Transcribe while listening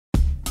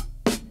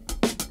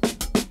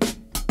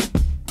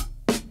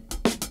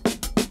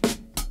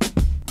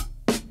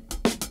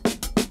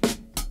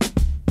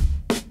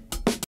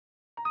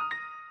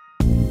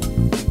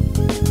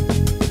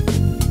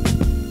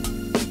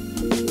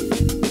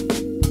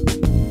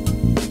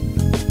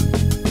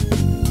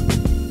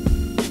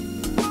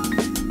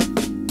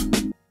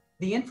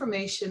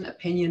information,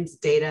 opinions,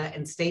 data,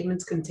 and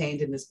statements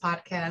contained in this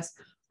podcast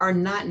are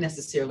not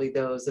necessarily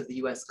those of the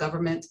U.S.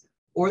 government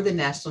or the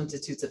National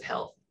Institutes of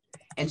Health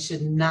and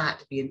should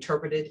not be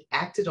interpreted,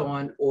 acted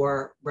on,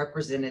 or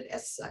represented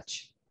as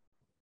such.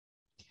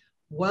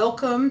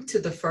 Welcome to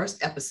the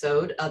first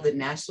episode of the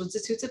National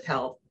Institutes of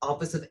Health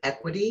Office of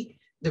Equity,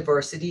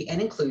 Diversity,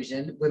 and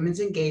Inclusion Women's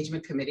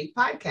Engagement Committee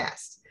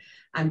podcast.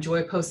 I'm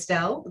Joy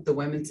Postell, the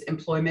Women's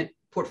Employment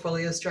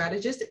Portfolio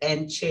Strategist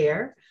and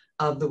Chair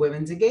of the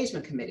Women's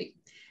Engagement Committee.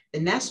 The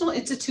National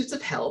Institutes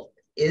of Health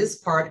is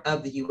part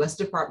of the U.S.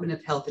 Department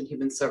of Health and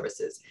Human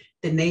Services,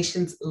 the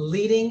nation's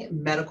leading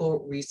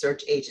medical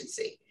research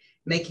agency,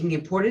 making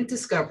important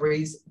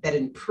discoveries that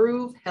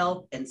improve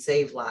health and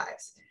save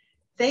lives.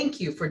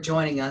 Thank you for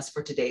joining us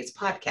for today's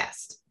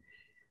podcast.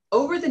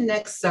 Over the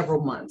next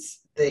several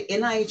months, the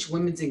NIH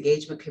Women's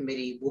Engagement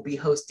Committee will be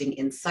hosting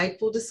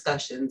insightful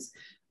discussions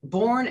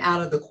born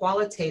out of the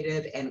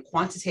qualitative and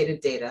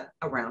quantitative data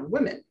around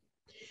women.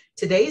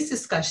 Today's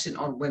discussion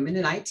on women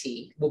in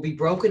IT will be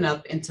broken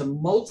up into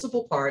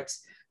multiple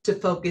parts to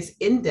focus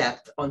in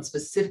depth on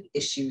specific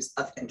issues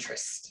of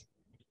interest.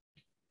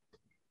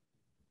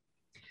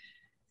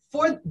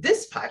 For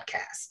this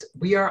podcast,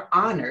 we are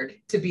honored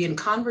to be in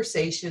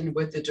conversation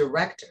with the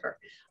director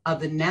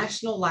of the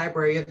National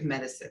Library of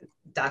Medicine,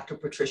 Dr.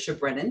 Patti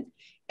Brennan,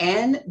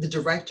 and the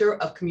director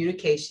of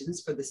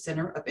communications for the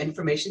Center of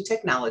Information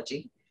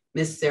Technology,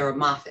 Ms. Sarah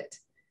Moffatt.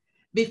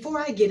 Before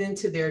I get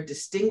into their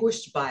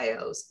distinguished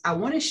bios, I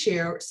want to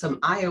share some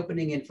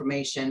eye-opening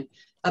information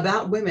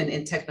about women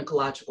in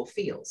technological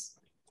fields.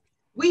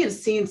 We have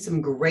seen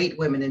some great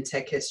women in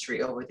tech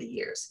history over the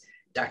years.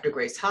 Dr.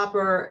 Grace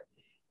Hopper,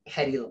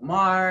 Hedy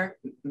Lamarr,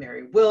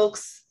 Mary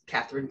Wilkes,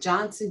 Katherine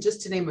Johnson,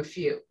 just to name a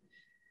few.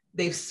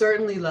 They've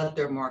certainly left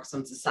their marks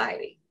on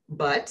society.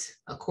 But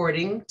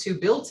according to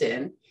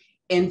Built-In,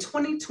 in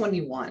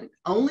 2021,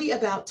 only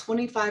about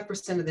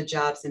 25% of the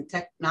jobs in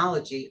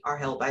technology are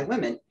held by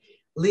women,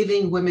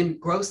 leaving women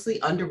grossly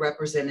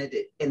underrepresented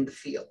in the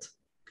field.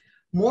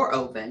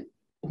 Moreover,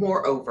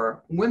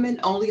 women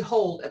only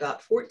hold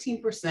about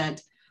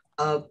 14%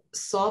 of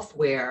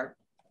software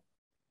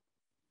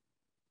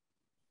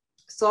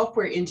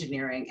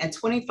engineering and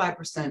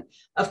 25%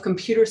 of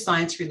computer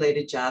science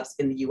related jobs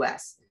in the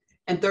US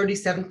and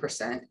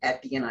 37%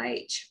 at the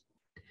NIH.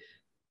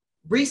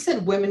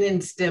 Recent Women in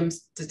STEM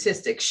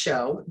statistics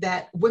show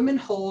that women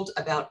hold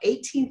about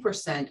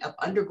 18% of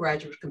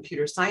undergraduate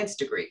computer science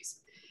degrees.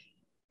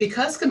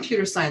 Because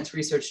computer science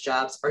research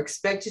jobs are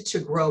expected to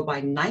grow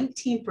by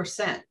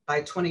 19%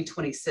 by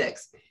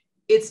 2026,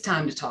 it's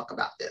time to talk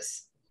about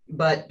this.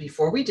 But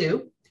before we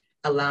do,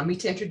 allow me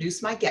to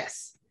introduce my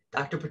guest,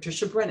 Dr.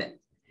 Patti Brennan.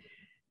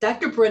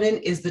 Dr. Brennan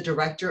is the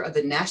director of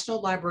the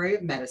National Library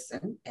of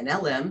Medicine,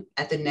 NLM,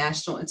 at the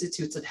National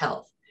Institutes of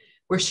Health,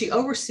 where she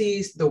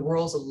oversees the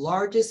world's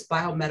largest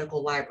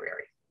biomedical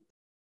library.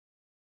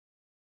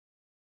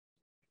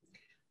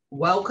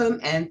 Welcome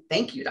and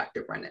thank you,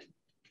 Dr. Brennan.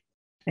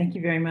 Thank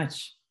you very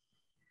much.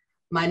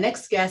 My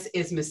next guest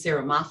is Ms.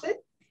 Sarah Moffatt.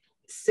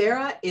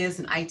 Sarah is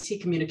an IT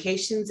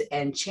communications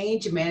and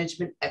change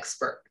management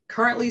expert,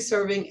 currently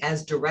serving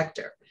as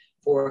director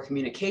for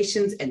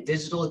communications and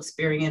digital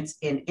experience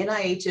in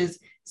NIH's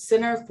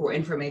Center for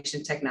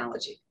Information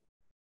Technology.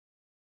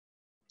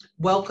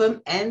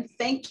 Welcome and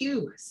thank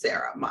you,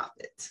 Sarah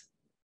Moffatt.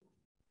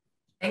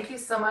 Thank you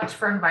so much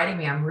for inviting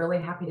me. I'm really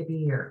happy to be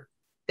here.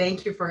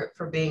 Thank you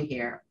for being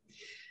here.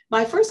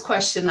 My first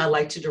question I'd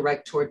like to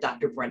direct toward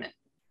Dr. Brennan.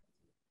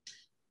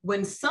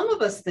 When some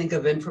of us think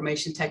of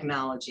information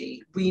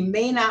technology, we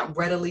may not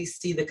readily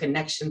see the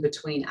connection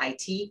between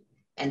IT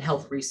and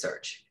health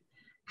research.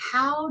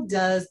 How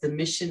does the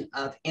mission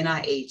of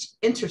NIH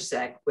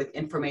intersect with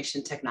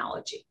information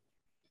technology?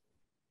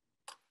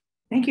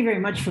 Thank you very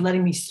much for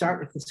letting me start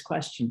with this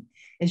question.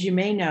 As you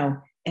may know,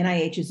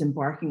 NIH is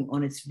embarking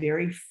on its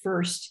very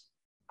first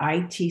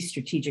IT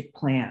strategic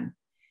plan.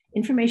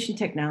 Information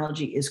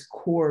technology is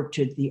core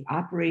to the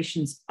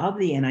operations of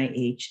the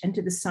NIH and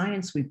to the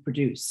science we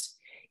produce.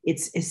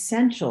 It's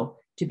essential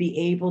to be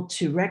able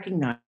to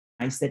recognize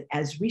that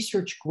as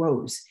research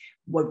grows,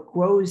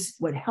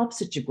 what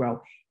helps it to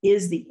grow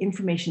is the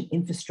information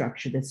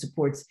infrastructure that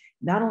supports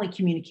not only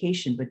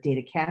communication, but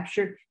data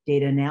capture,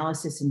 data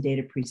analysis, and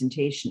data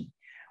presentation.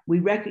 We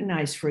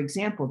recognize, for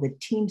example,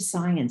 that team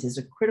science is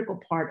a critical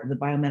part of the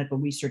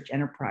biomedical research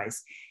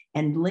enterprise,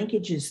 and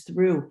linkages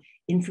through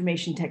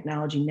information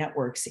technology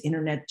networks,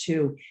 Internet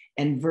 2,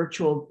 and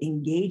virtual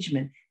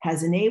engagement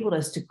has enabled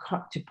us to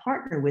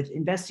partner with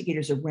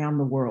investigators around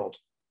the world.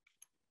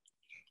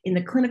 In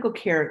the clinical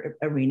care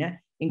arena,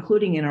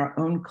 including in our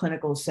own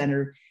clinical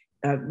center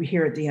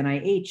here at the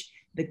NIH,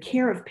 the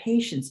care of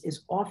patients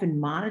is often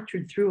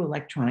monitored through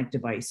electronic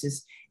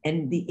devices,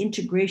 and the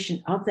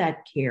integration of that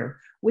care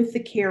with the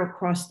care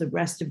across the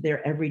rest of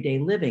their everyday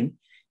living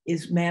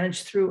is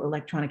managed through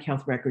electronic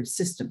health record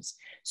systems.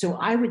 So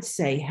I would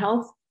say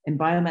health and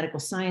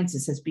biomedical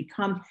sciences has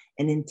become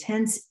an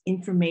intense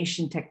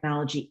information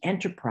technology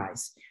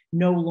enterprise,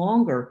 no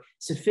longer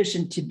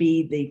sufficient to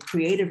be the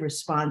creative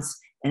response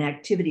and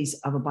activities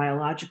of a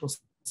biological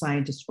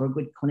scientist or a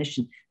good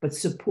clinician, but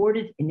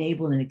supported,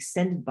 enabled, and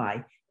extended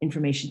by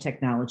information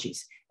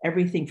technologies.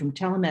 Everything from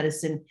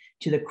telemedicine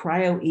to the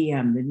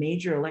cryo-EM, the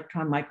major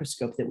electron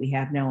microscope that we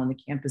have now on the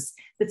campus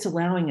that's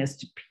allowing us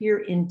to peer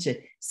into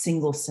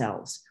single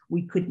cells.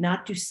 We could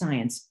not do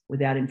science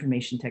without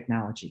information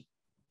technology.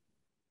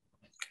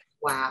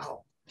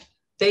 Wow.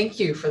 Thank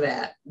you for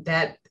that.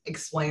 That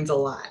explains a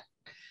lot.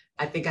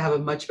 I think I have a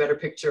much better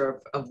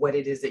picture of what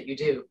it is that you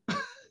do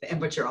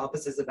and what your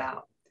office is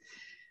about.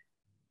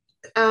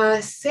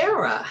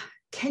 Sarah,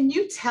 can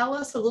you tell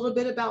us a little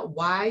bit about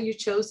why you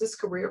chose this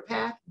career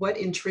path? What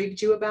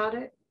intrigued you about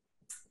it?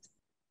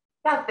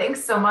 Yeah,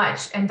 thanks so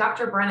much. And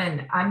Dr.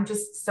 Brennan, I'm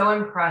just so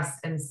impressed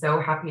and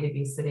so happy to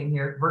be sitting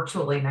here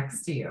virtually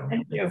next to you.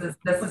 Thank you.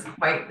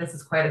 This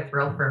is quite a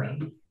thrill for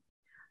me.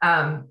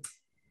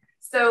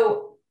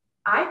 So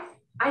I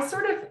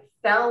sort of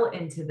fell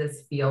into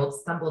this field,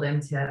 stumbled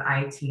into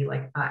IT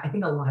like I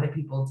think a lot of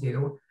people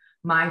do.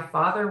 My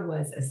father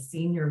was a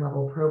senior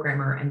level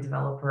programmer and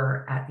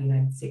developer at the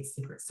United States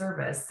Secret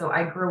Service. So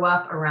I grew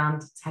up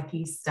around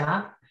techie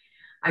stuff.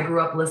 I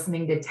grew up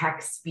listening to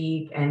tech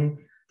speak and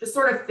just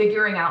sort of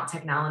figuring out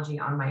technology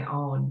on my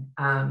own.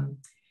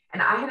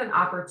 And I had an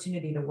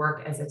opportunity to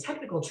work as a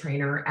technical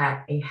trainer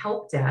at a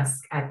help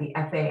desk at the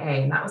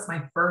FAA. And that was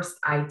my first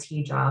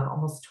IT job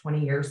almost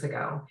 20 years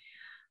ago.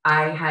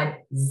 I had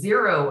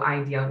zero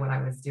idea what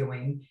I was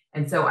doing.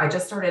 And so I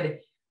just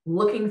started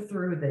looking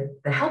through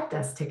the help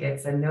desk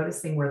tickets and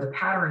noticing where the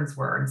patterns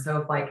were. And so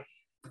if like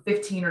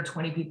 15 or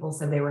 20 people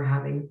said they were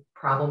having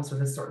problems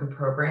with a certain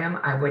program,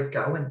 I would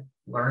go and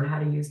learn how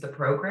to use the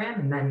program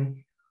and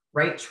then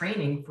write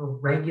training for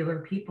regular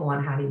people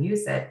on how to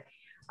use it.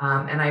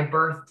 And I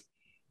birthed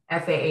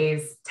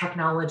FAA's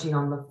Technology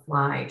on the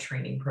Fly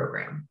training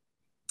program.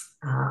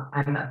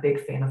 I'm a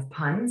big fan of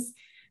puns.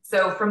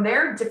 So from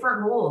there,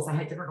 different roles. I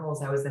had different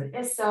roles. I was an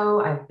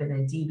ISO, I've been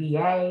a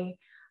DBA.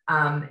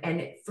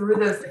 And through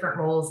those different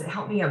roles, it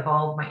helped me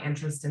evolve my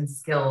interest and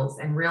skills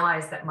and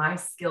realize that my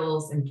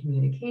skills in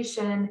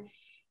communication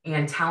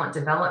and talent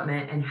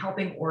development and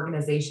helping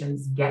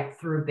organizations get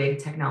through big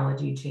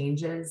technology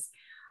changes,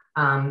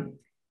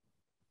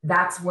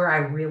 that's where I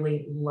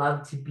really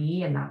love to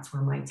be. And that's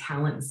where my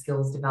talent and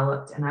skills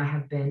developed. And I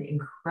have been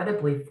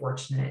incredibly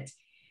fortunate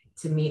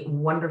to meet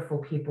wonderful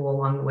people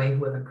along the way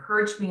who have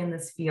encouraged me in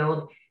this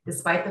field,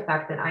 despite the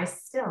fact that I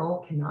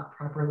still cannot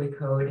properly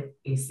code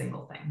a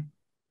single thing.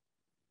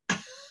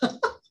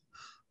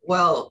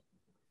 Well,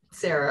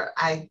 Sarah,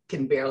 I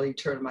can barely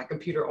turn my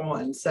computer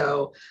on,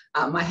 so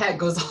my hat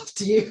goes off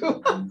to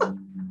you.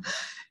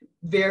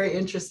 Very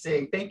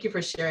interesting. Thank you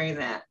for sharing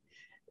that.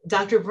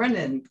 Dr.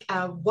 Brennan,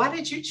 why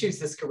did you choose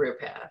this career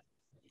path?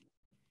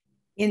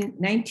 In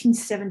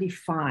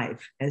 1975,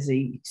 as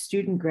a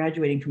student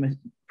graduating from a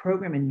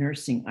program in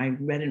nursing, I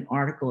read an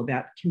article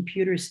about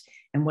computers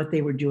and what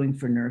they were doing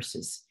for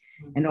nurses.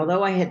 And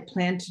although I had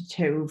planned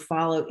to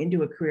follow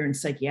into a career in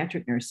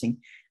psychiatric nursing,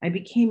 I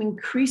became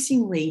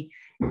increasingly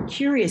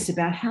curious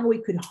about how we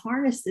could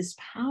harness this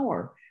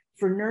power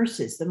for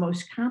nurses. The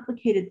most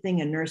complicated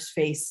thing a nurse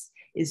faces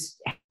is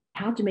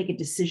how to make a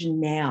decision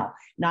now,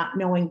 not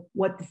knowing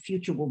what the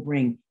future will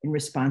bring in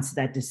response to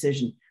that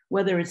decision,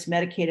 whether it's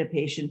medicate a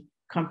patient,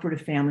 comfort a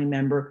family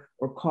member,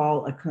 or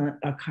call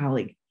a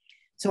colleague.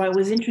 So I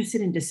was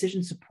interested in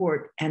decision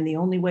support, and the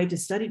only way to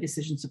study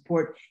decision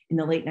support in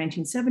the late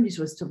 1970s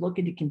was to look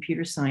into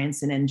computer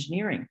science and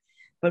engineering.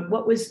 But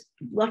what was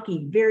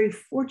lucky, very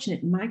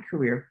fortunate in my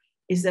career,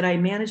 is that I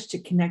managed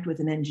to connect with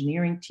an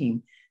engineering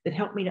team that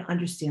helped me to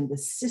understand the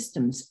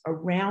systems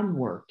around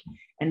work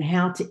and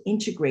how to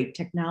integrate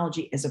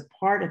technology as a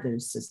part of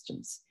those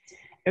systems.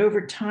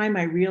 Over time,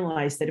 I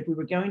realized that if we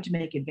were going to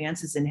make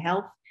advances in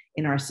health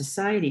in our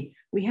society,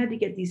 we had to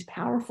get these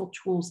powerful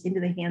tools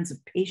into the hands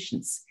of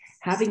patients.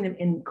 Having them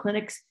in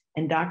clinics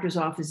and doctors'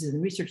 offices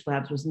and research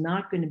labs was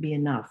not going to be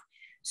enough.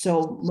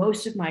 So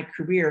most of my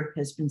career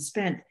has been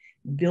spent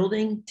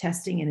building,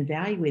 testing, and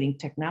evaluating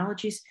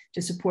technologies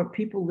to support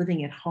people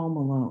living at home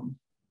alone.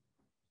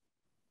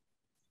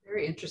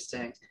 Very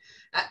interesting.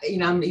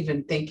 I'm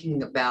even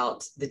thinking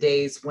about the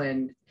days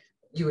when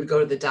you would go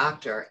to the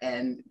doctor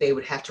and they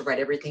would have to write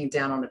everything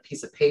down on a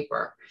piece of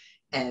paper.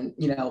 And,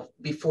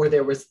 before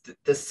there was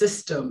the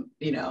system,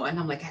 and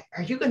I'm like,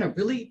 are you going to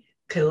really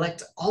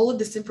collect all of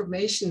this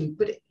information?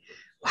 But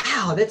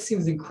wow, that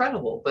seems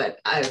incredible. But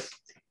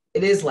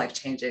it is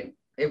life-changing.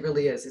 It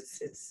really is.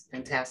 It's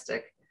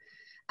fantastic.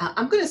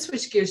 I'm going to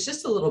switch gears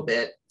just a little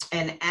bit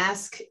and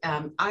ask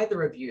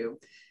either of you,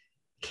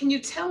 can you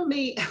tell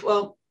me,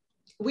 well,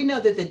 we know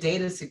that the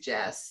data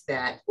suggests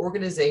that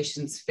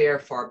organizations fare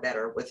far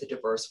better with a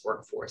diverse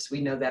workforce. We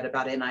know that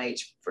about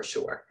NIH for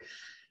sure.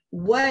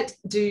 What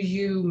do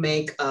you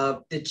make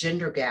of the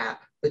gender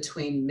gap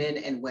between men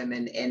and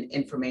women in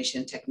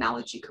information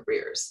technology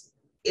careers?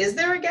 Is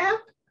there a gap?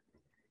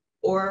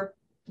 Or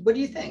what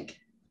do you think?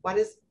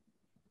 What's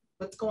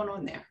going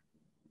on there?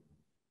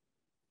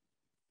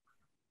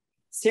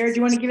 Sarah, do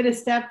you want to give it a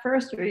stab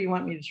first, or do you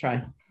want me to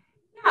try?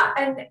 Yeah,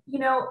 and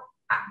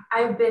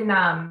I've been,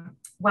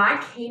 when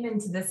I came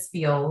into this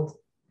field,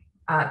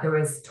 there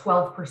was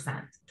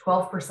 12%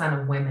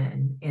 of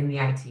women in the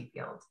IT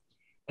field.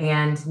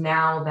 And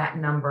now that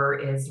number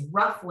is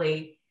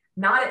roughly,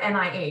 not at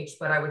NIH,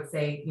 but I would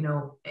say,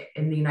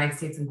 in the United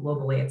States and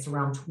globally, it's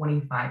around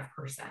 25%.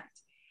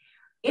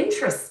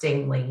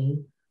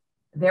 Interestingly,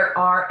 there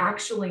are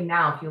actually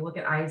now, if you look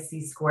at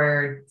IC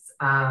Squared's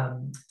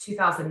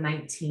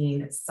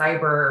 2019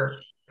 cyber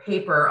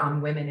paper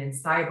on women in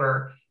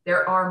cyber,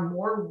 there are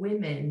more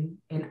women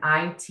in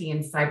IT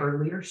and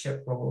cyber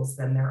leadership roles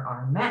than there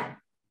are men,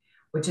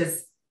 which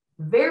is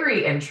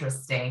very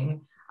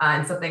interesting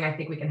and something I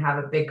think we can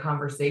have a big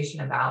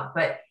conversation about.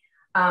 But,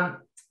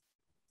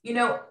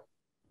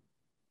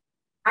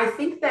 I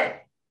think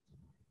that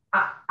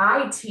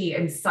IT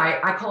and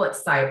I call it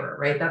cyber,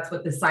 right? That's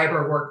what the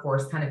cyber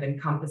workforce kind of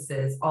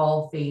encompasses,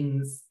 all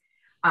things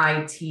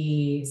IT,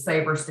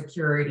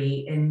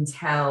 cybersecurity,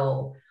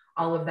 intel,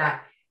 all of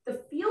that.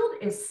 The field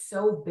is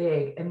so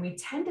big, and we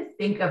tend to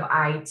think of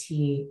IT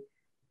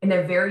in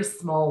a very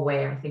small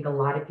way. I think a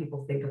lot of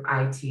people think of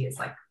IT as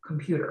like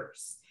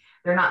computers.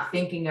 They're not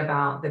thinking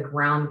about the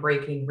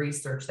groundbreaking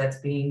research that's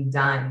being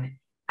done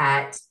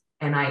at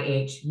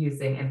NIH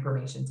using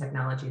information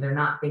technology. They're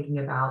not thinking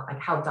about like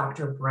how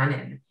Dr.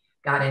 Brennan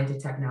got into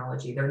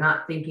technology. They're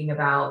not thinking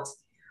about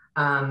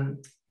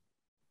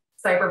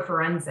cyber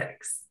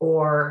forensics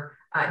or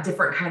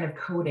different kind of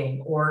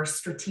coding or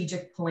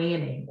strategic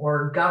planning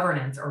or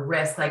governance or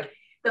risk. Like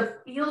the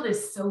field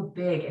is so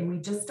big, and we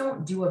just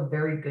don't do a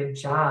very good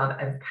job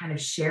of kind of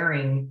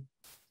sharing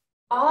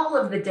all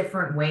of the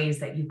different ways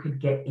that you could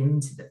get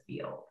into the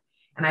field.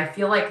 And I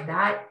feel like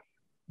that,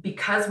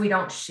 because we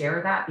don't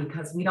share that,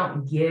 because we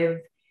don't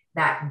give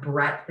that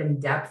breadth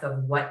and depth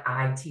of what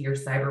IT or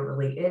cyber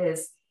really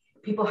is,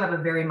 people have a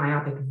very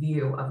myopic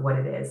view of what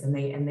it is, and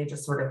they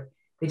just sort of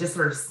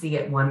see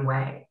it one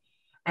way.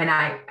 And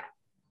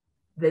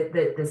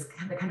this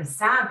kind of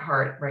sad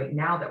part right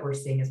now that we're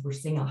seeing is we're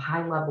seeing a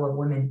high level of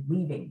women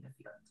leaving the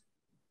field,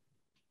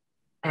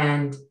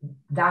 and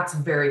that's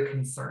very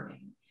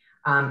concerning.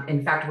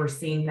 In fact, we're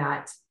seeing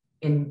that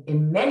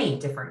in many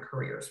different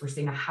careers. We're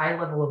seeing a high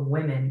level of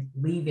women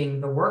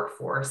leaving the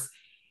workforce,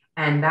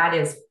 and that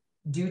is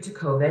due to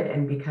COVID,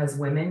 and because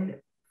women,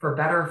 for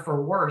better or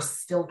for worse,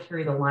 still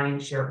carry the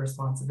lion's share of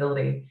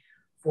responsibility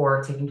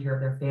for taking care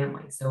of their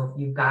family. So if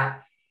you've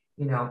got,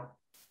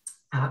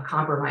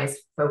 compromised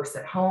folks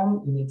at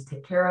home you need to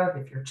take care of,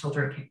 if your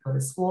children can't go to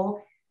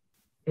school,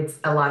 it's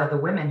a lot of the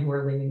women who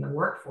are leaving the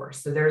workforce.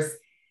 So there's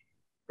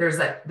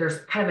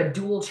kind of a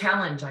dual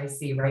challenge I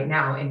see right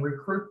now in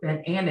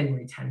recruitment and in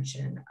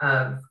retention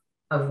of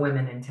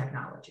women in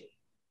technology.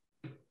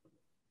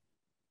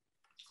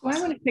 Well, I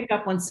want to pick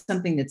up on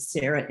something that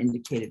Sarah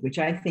indicated, which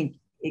I think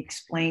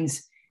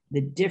explains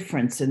the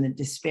difference and the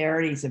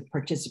disparities of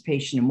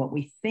participation in what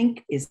we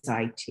think is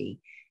IT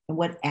and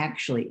what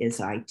actually is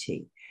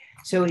IT.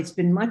 So it's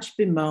been much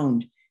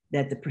bemoaned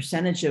that the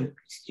percentage of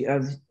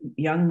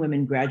young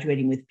women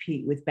graduating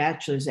with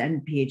bachelor's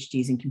and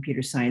PhDs in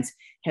computer science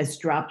has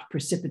dropped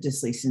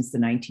precipitously since the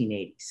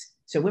 1980s.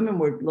 So women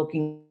were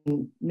looking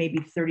maybe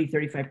 30,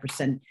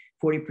 35%,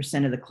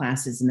 40% of the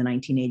classes in the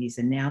 1980s,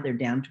 and now they're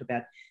down to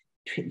about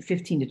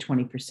 15 to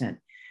 20%.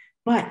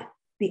 But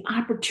the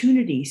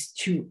opportunities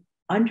to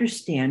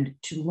understand,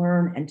 to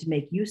learn, and to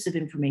make use of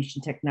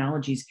information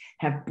technologies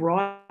have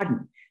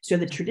broadened. So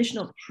the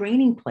traditional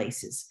training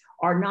places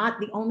are not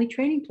the only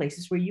training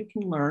places where you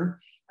can learn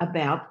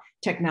about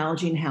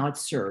technology and how it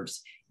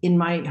serves. In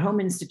my home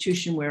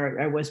institution where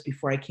I was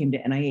before I came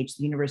to NIH,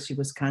 the University of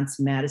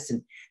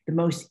Wisconsin-Madison, the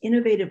most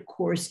innovative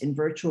course in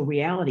virtual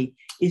reality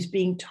is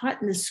being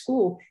taught in the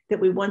school that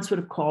we once would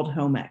have called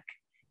home ec.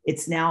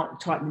 It's now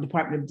taught in the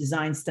Department of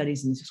Design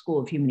Studies in the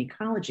School of Human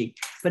Ecology,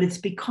 but it's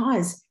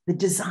because the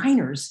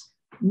designers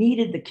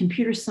needed the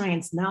computer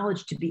science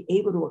knowledge to be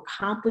able to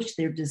accomplish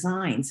their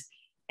designs,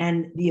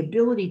 and the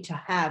ability to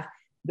have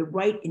the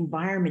right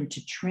environment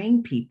to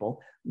train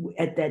people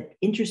at that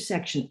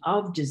intersection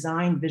of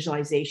design,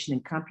 visualization,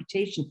 and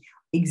computation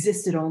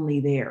existed only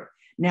there.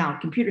 Now,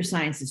 computer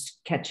science is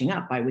catching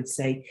up, I would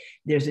say.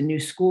 There's a new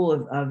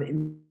school of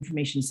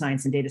information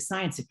science and data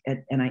science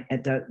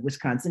at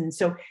Wisconsin, and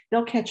so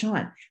they'll catch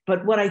on.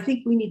 But what I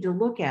think we need to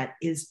look at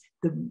is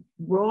the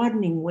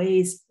broadening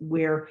ways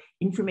where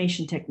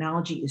information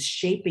technology is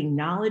shaping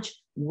knowledge,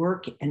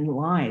 work, and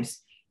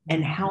lives,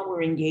 and how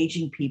we're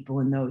engaging people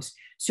in those.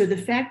 So the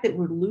fact that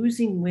we're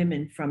losing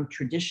women from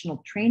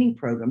traditional training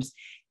programs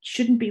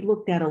shouldn't be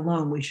looked at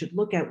alone. We should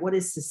look at what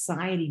is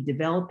society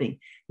developing.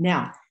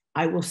 Now,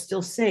 I will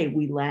still say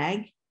we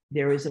lag.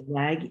 There is a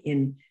lag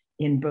in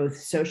both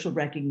social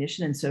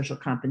recognition and social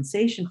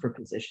compensation for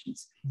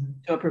positions.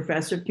 So a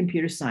professor of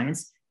computer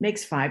science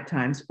makes 5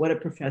 times what a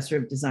professor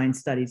of design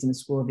studies in the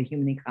School of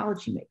Human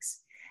Ecology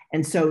makes.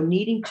 And so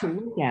needing to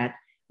look at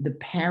the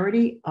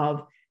parity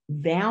of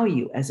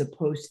value as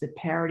opposed to the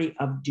parity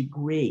of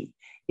degree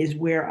is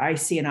where I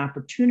see an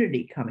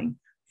opportunity coming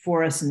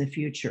for us in the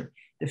future.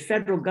 The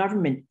federal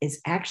government is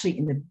actually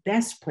in the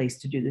best place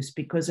to do this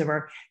because of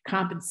our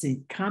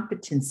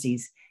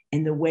competencies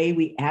and the way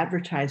we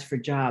advertise for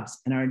jobs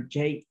and our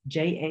JAs,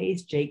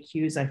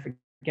 JQs, I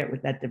forget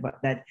what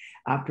that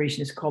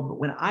operation is called, but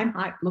when I'm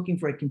looking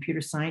for a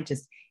computer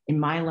scientist in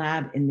my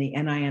lab in the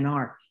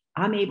NINR,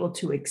 I'm able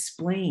to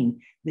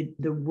explain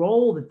the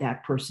role that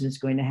that person is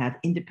going to have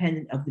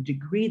independent of the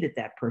degree that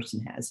that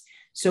person has.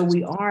 So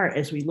we are,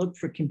 as we look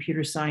for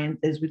computer science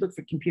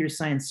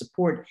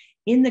support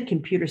in the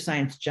computer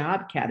science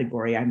job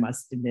category, I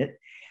must admit,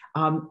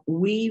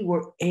 we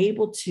were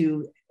able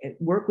to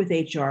work with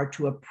HR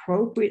to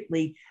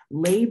appropriately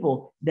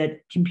label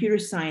that computer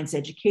science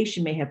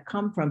education may have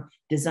come from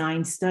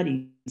design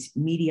studies,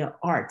 media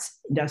arts,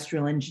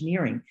 industrial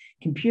engineering,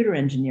 computer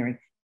engineering,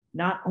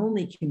 not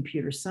only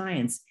computer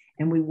science.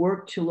 And we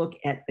work to look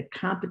at the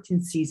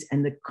competencies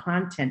and the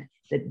content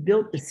that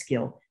built the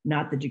skill,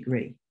 not the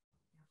degree.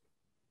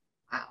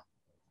 Wow.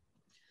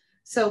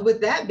 So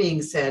with that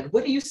being said,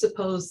 what do you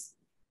suppose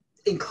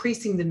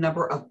increasing the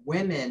number of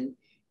women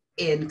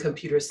in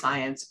computer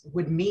science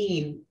would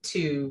mean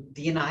to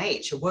the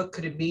NIH? Or what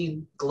could it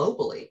mean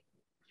globally?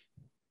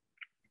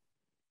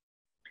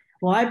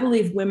 Well, I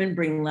believe women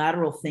bring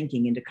lateral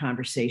thinking into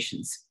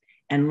conversations.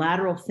 And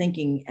lateral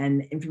thinking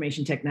and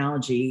information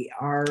technology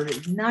are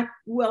not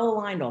well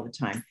aligned all the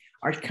time.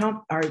 Our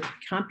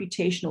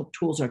computational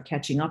tools are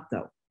catching up,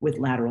 though, with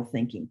lateral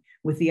thinking,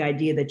 with the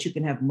idea that you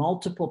can have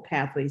multiple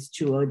pathways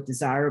to a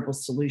desirable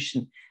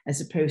solution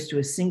as opposed to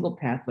a single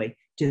pathway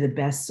to the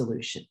best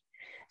solution.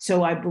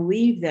 So I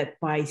believe that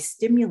by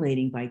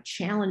stimulating, by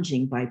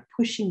challenging, by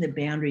pushing the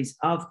boundaries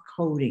of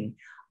coding,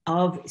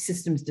 of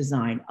systems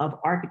design, of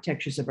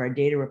architectures of our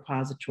data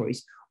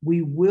repositories,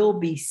 we will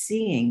be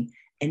seeing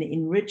an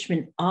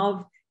enrichment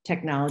of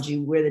technology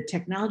where the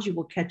technology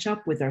will catch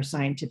up with our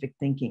scientific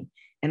thinking.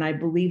 And I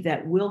believe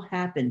that will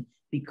happen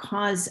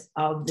because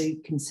of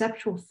the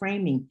conceptual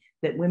framing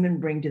that women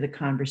bring to the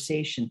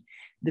conversation.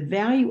 The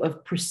value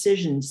of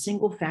precision,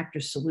 single factor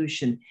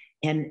solution,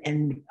 and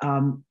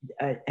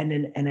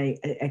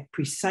a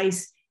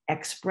precise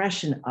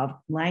expression of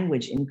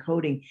language in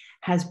coding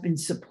has been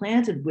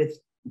supplanted with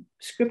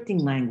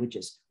scripting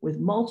languages, with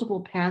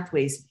multiple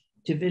pathways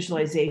to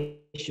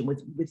visualization,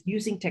 with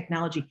using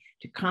technology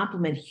to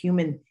complement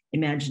human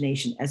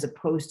imagination as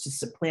opposed to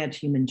supplant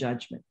human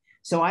judgment.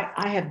 So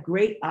I have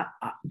great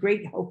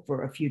hope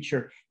for a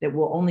future that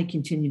will only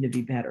continue to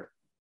be better.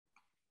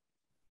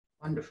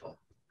 Wonderful.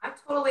 I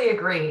totally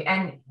agree.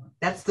 And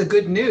that's the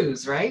good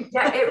news, right?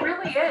 Yeah, it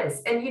really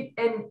is.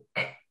 And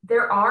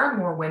there are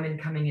more women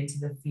coming into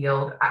the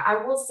field.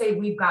 I will say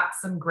we've got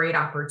some great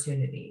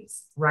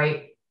opportunities,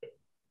 right?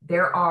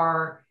 There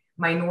are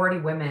minority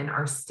women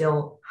are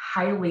still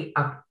highly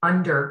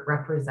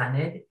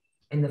underrepresented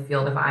in the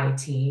field of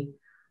IT.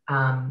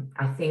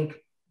 I think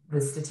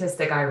the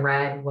statistic I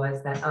read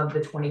was that of the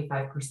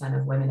 25%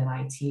 of women in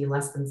IT,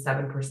 less than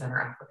 7%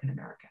 are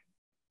African-American,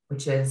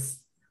 which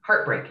is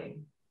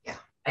heartbreaking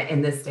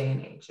in this day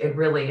and age. It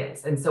really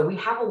is. And so we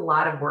have a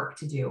lot of work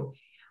to do,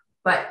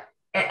 but,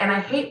 and I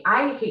hate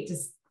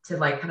to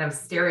like kind of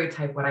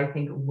stereotype what I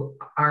think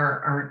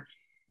are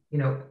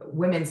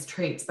women's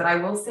traits, but I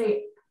will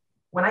say,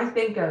 when I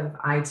think of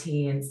IT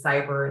and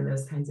cyber and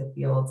those kinds of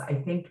fields, I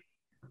think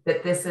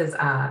that this is,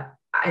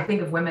 I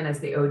think of women as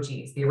the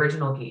OGs, the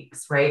original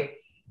geeks, right?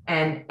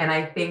 And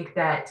I think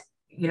that,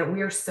 we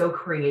are so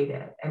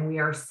creative and we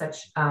are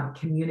such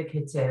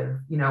communicative,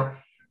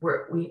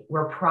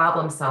 we're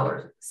problem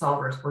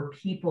solvers, we're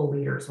people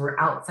leaders, we're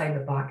outside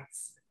the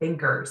box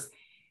thinkers.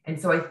 And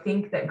so I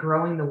think that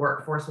growing the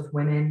workforce with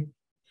women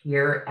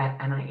here at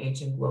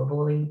NIH and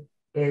globally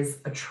is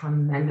a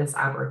tremendous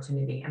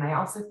opportunity. And I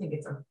also think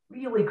it's a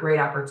really great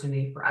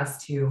opportunity for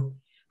us to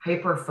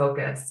hyper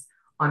focus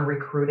on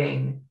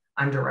recruiting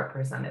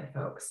underrepresented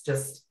folks,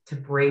 just to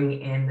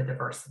bring in the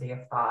diversity of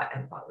thought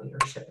and thought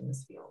leadership in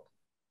this field.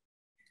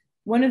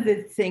 One of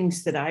the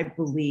things that I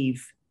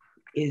believe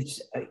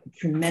is a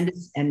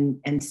tremendous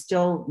and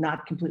still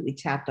not completely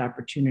tapped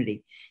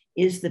opportunity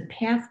is the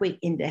pathway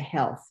into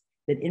health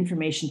that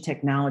information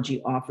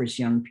technology offers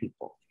young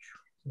people.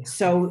 Yeah.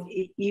 So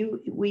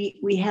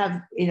we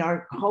have in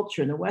our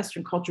culture, in the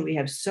Western culture, we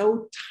have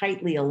so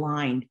tightly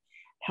aligned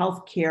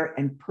healthcare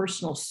and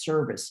personal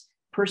service,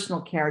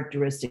 personal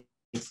characteristics,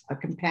 a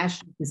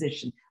compassionate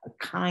physician, a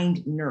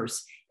kind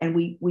nurse, and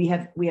we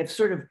have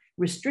sort of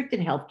restricted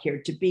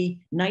healthcare to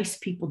be nice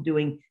people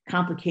doing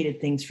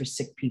complicated things for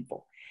sick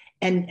people,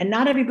 and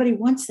not everybody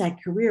wants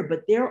that career,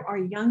 but there are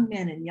young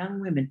men and young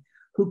women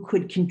who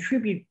could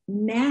contribute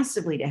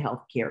massively to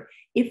healthcare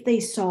if they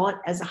saw it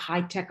as a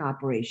high-tech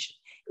operation.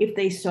 If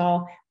they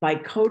saw by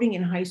coding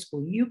in high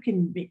school, you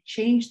can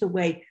change the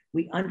way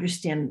we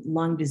understand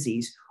lung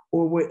disease,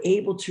 or we're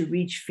able to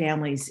reach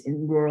families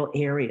in rural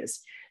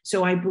areas.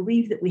 So I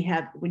believe that we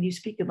have, when you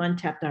speak of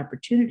untapped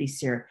opportunities,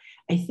 Sarah,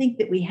 I think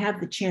that we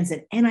have the chance,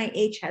 that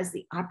NIH has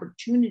the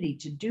opportunity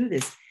to do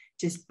this,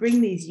 to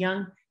bring these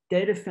young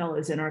data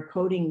fellows and our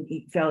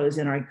coding fellows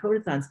and our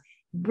codathons,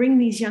 bring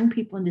these young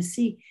people in to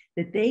see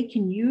that they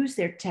can use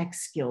their tech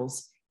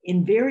skills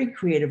in very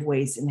creative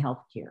ways in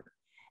healthcare.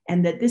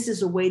 And that this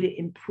is a way to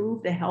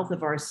improve the health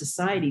of our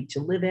society,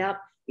 to live out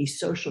a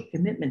social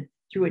commitment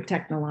through a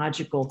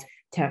technological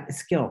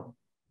skill.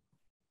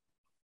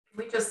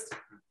 We just,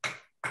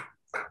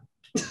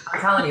 I'm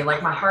telling you,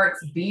 like my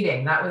heart's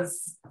beating. That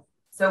was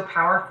so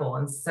powerful.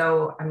 And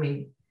so, I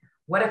mean,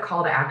 what a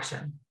call to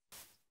action.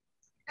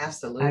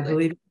 Absolutely. I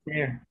believe it's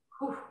there.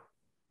 Whew.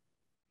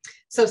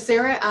 So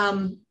Sarah,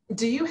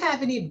 do you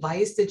have any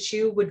advice that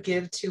you would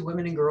give to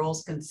women and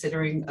girls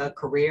considering a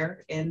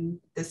career in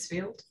this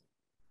field?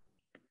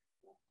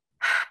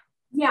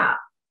 Yeah.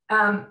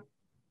 And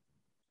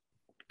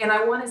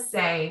I want to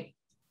say,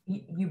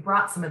 you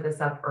brought some of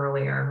this up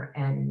earlier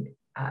and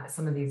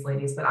some of these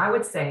ladies, but I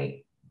would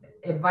say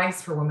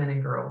advice for women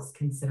and girls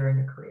considering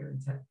a career in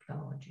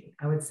technology.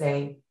 I would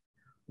say,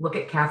 look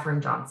at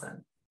Katherine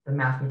Johnson, the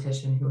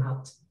mathematician who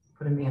helped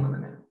put a man on the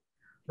moon.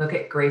 Look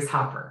at Grace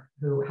Hopper,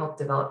 who helped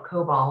develop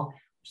COBOL,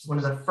 which is one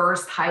of the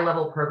first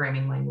high-level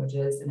programming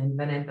languages and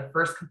invented the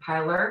first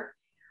compiler,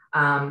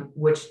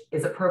 which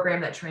is a program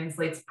that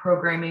translates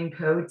programming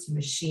code to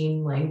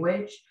machine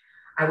language.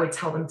 I would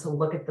tell them to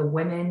look at the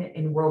women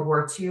in World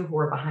War II who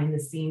were behind the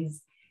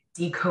scenes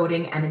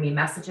decoding enemy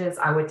messages.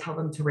 I would tell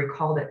them to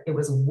recall that it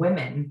was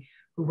women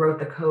who wrote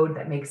the code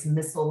that makes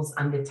missiles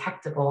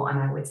undetectable. And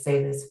I would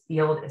say this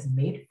field is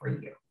made for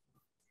you.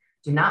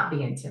 Do not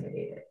be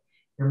intimidated.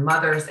 Your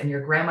mothers and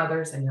your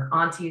grandmothers and your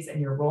aunties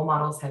and your role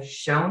models have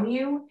shown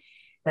you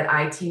that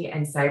IT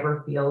and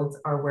cyber fields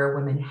are where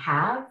women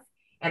have,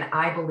 and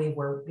I believe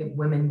where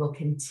women will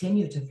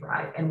continue to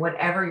thrive. And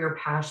whatever your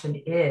passion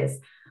is,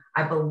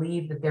 I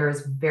believe that there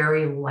is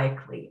very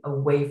likely a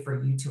way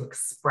for you to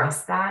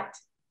express that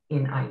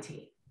in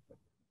IT.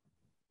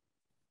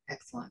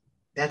 Excellent.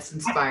 That's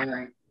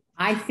inspiring.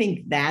 I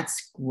think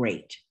that's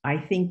great. I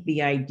think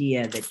the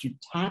idea that you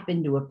tap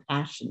into a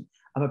passion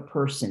of a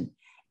person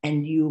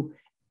and you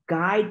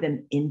guide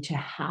them into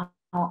how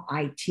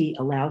IT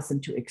allows them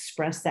to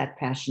express that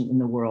passion in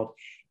the world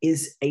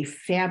is a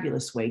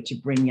fabulous way to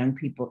bring young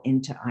people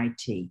into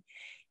IT.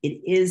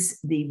 It is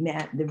the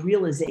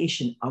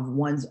realization of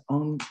one's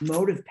own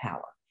motive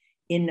power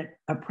in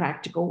a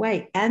practical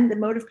way. And the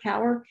motive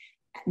power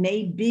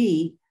may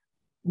be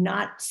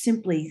not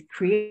simply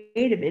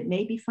creative, it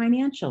may be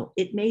financial,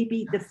 it may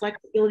be the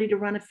flexibility to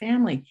run a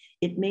family,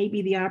 it may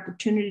be the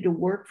opportunity to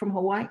work from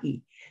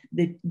Hawaii.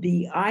 The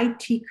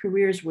IT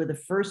careers were the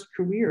first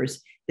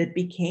careers that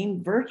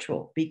became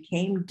virtual,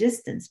 became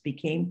distance,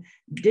 became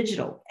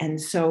digital.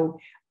 And so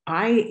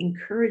I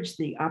encourage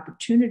the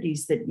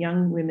opportunities that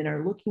young women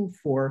are looking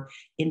for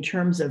in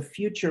terms of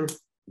future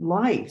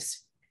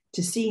lives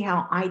to see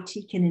how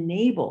IT can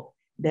enable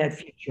that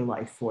future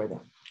life for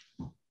them.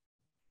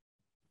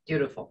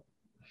 Beautiful.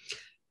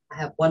 I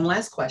have one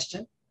last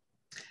question.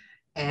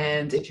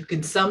 And if you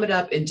can sum it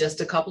up in just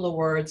a couple of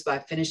words by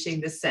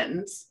finishing this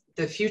sentence,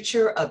 the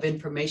future of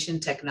information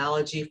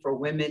technology for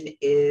women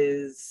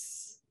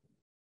is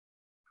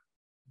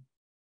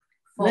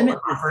full of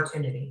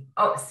opportunity.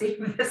 Oh, see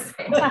this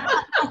thing.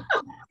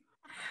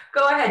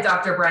 Go ahead,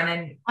 Dr.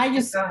 Brennan.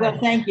 Well,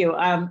 thank you.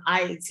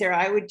 Sarah,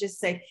 I would just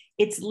say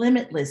it's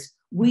limitless.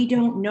 We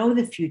don't know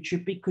the future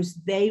because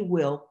they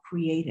will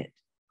create it.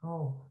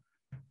 Oh,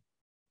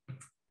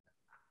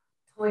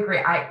 totally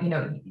agree.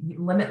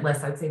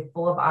 Limitless, I'd say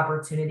full of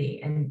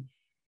opportunity. And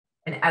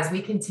as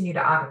we continue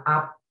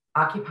to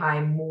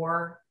occupy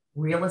more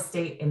real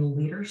estate and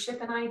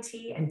leadership in IT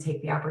and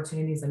take the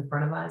opportunities in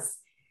front of us,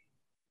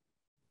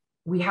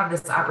 we have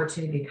this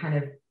opportunity to kind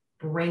of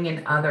bring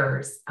in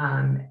others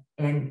and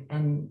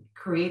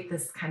create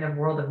this kind of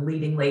world of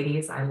leading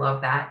ladies. I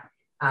love that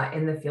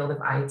in the field of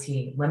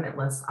IT,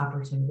 limitless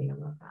opportunity. I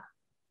love that.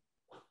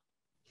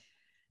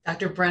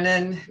 Dr.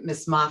 Brennan,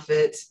 Ms.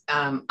 Moffatt,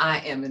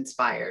 I am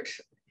inspired.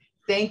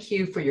 Thank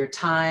you for your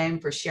time,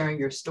 for sharing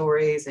your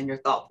stories and your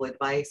thoughtful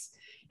advice.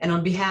 And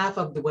on behalf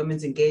of the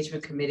Women's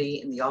Engagement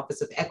Committee in the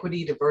Office of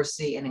Equity,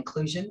 Diversity, and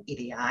Inclusion,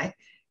 EDI,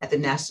 at the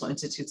National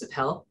Institutes of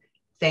Health,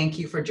 thank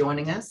you for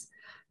joining us.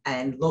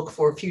 And look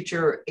for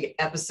future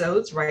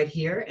episodes right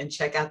here and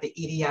check out the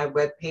EDI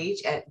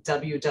webpage at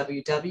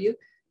www.edi.nih.gov.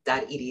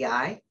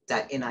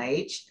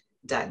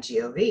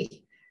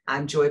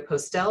 I'm Joy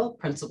Postell,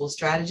 Principal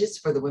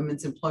Strategist for the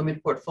Women's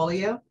Employment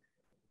Portfolio.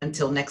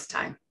 Until next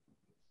time.